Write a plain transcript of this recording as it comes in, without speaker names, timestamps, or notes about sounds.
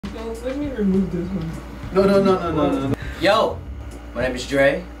Let me remove this one. No. Yo, my name is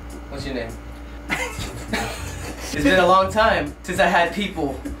Dre. What's your name? It's been a long time since I had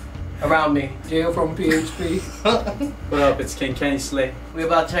people around me. Jail from PHP. What up? It's King Kenny Slay. We're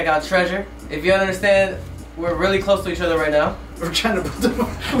about to check out Treasure. If you understand, we're really close to each other right now. We're trying to put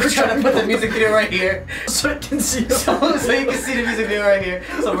the music video right here. So I can see so you can see the music video right here.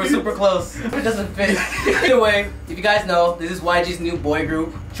 So we're super close. It doesn't fit. Either way, if you guys know, this is YG's new boy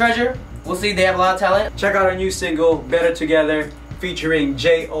group, Treasure. We'll see, they have a lot of talent. Check out our new single, Better Together, featuring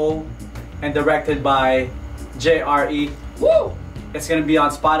J.O. and directed by JRE. Woo! It's gonna be on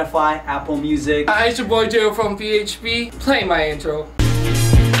Spotify, Apple Music. Hi, it's your boy Joe from PHP. Play my intro.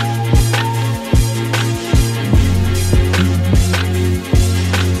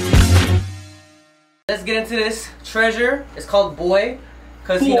 Let's get into this. Treasure. It's called Boy.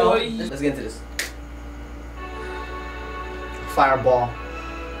 Cause you know, let's get into this. Fireball.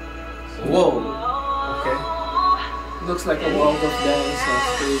 Whoa. Okay. Looks like a world of dance on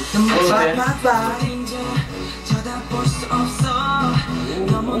stage.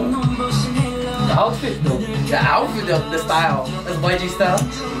 The outfit though. The outfit, the style. That's YG style.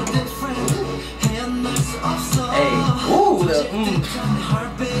 Hey. Ooh, the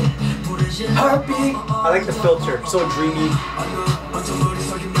heartbeat. I like the filter, so dreamy.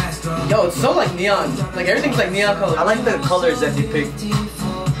 Yo, it's so like neon. Like everything's like neon color. I like the colors that they picked.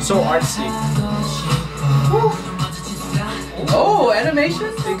 So artsy. Oh,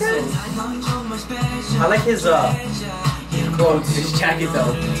 animation? Okay. I like his clothes, his jacket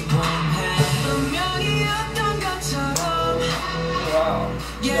though. Wow.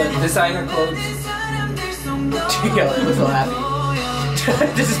 The designer clothes. Yo, they look so happy.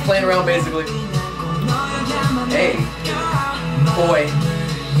 This is playing around basically. Hey. Boy.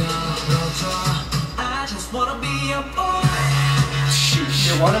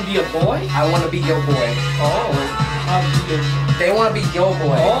 You wanna be a boy? I wanna be your boy. Oh. They wanna be your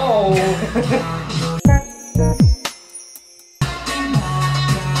boy. Oh.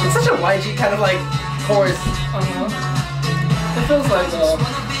 It's such a YG kind of like chorus. It feels like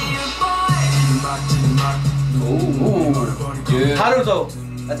Ooh. yeah. Haruto.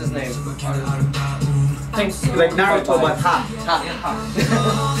 That's his name. like Naruto, but hot.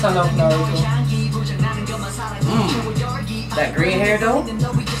 Son of Naruto. That green hair though?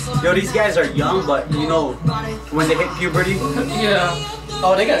 Yo, these guys are young, but you know, when they hit puberty, Yeah.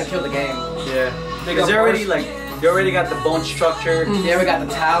 Oh, they gotta kill the game. yeah, because they already got the bone structure. They already got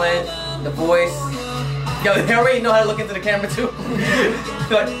the talent, the voice. Yo, they already know how to look into the camera too.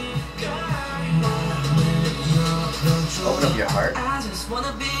 Like, open up your heart.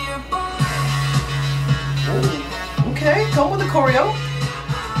 Ooh, okay, go with the choreo.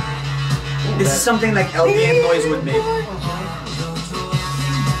 Ooh, This is something like LBM Noise would make.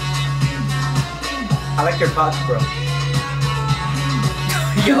 I like your touch, bro.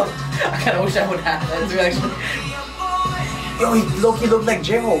 Yo, I kinda wish I would have that too actually. Yo, he low-key looked like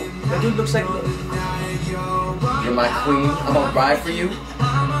J-Hope. That dude looks like... You're my queen, I'm gonna ride for you. Ooh,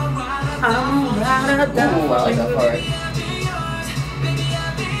 I like that part.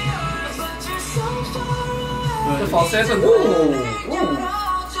 The falsetto. Ooh, ooh.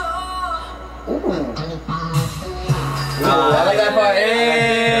 I like that part.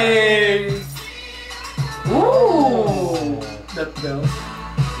 Hey! Ooh! That bell.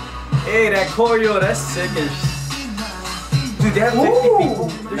 Hey, that choreo, that's sick as... Dude, they have 50 people.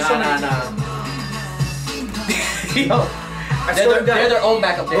 There's so many... Nah. Yo, they're their own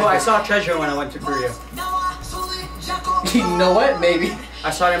backup dancers. Bro, I saw Treasure when I went to Korea. You know what? Maybe.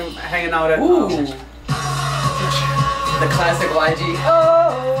 I saw him hanging out at... Ooh. The classic YG.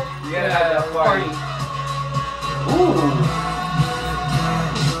 Oh! You gotta have that party. Ooh.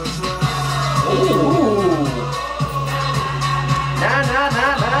 Ooh. Nah.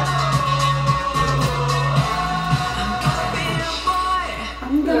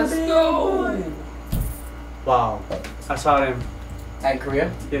 Let's go. Wow. I saw him. At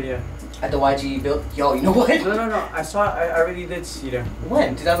Korea? Yeah. At the YG build? Yo, you know what? No. I already did see them.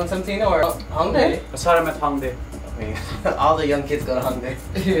 When? 2017 or Hongdae? I saw them at Hongdae. I mean, all the young kids go to Hongdae.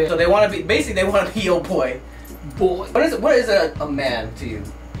 Yeah. So they want to be, basically they want to be your boy. Boy. What is a man to you?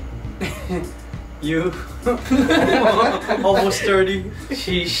 You. Almost 30.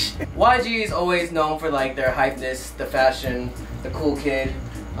 Sheesh. YG is always known for like their hypeness, the fashion, the cool kid.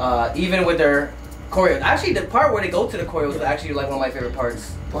 Even with their choreo. Actually, the part where they go to the choreo is actually like one of my favorite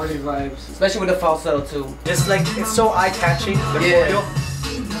parts. Party vibes. Especially with the falsetto too. It's like, it's so eye-catching, the choreo.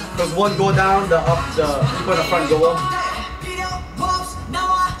 Because one go down, the people in the front go up.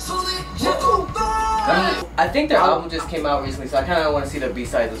 I I think their album just came out recently, so I kind of want to see their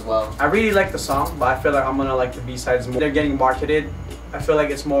B-sides as well. I really like the song, but I feel like I'm gonna like the B-sides more. They're getting marketed. I feel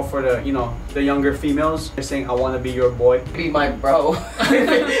like it's more for the, you know, the younger females. They're saying, I want to be your boy. Be my bro.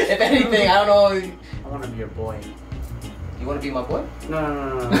 If anything, I don't know. I want to be your boy. You want to be my boy? No.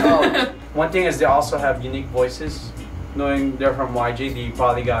 Oh. One thing is they also have unique voices. Knowing they're from YG, they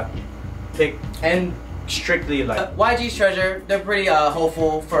probably got picked And strictly like... YG's Treasure, they're pretty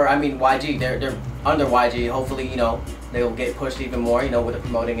hopeful for, I mean, YG. They're under YG. Hopefully, you know, they will get pushed even more, you know, with the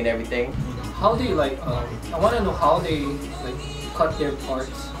promoting and everything. How they like, I want to know how they like cut their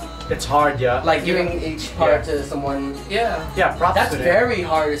parts. It's hard, yeah. Like giving each part to someone. Yeah. Yeah, props That's to them. very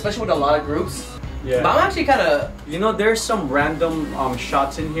hard, especially with a lot of groups. Yeah. But I'm actually kind of... You know, there's some random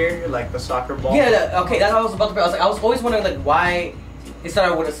shots in here, like the soccer ball. Yeah, okay, that's what I was about to bring. I was always wondering, like, why it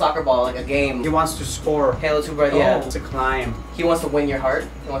started with a soccer ball, like a game. He wants to score. Halo 2, bro, yeah. To climb. He wants to win your heart.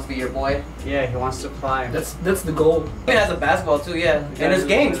 He wants to be your boy. Yeah, he wants to climb. That's the goal. He has a basketball too, yeah. And there's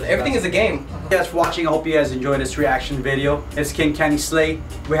games. Everything is a game. You guys for watching. I hope you guys enjoyed this reaction video. It's King Kenny Slay.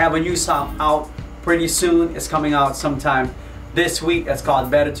 We have a new song out pretty soon. It's coming out sometime this week. It's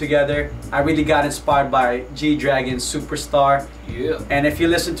called Better Together. I really got inspired by G-Dragon's Superstar. Yeah. And if you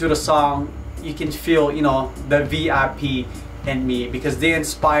listen to the song, you can feel, you know, the VIP in me because they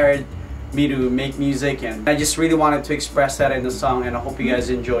inspired me to make music, and I just really wanted to express that in the song, and I hope you guys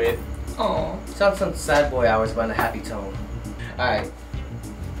enjoy it. Oh. Sounds some sad boy hours, but in a happy tone. Alright.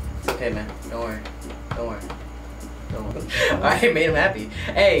 It's okay, man. Don't worry. Don't worry. Don't worry. Alright, made him happy.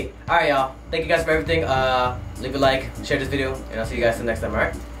 Hey, alright, y'all. Thank you guys for everything. Leave a like, share this video, and I'll see you guys the next time,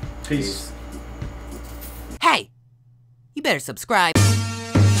 alright? Peace. Hey, you better subscribe.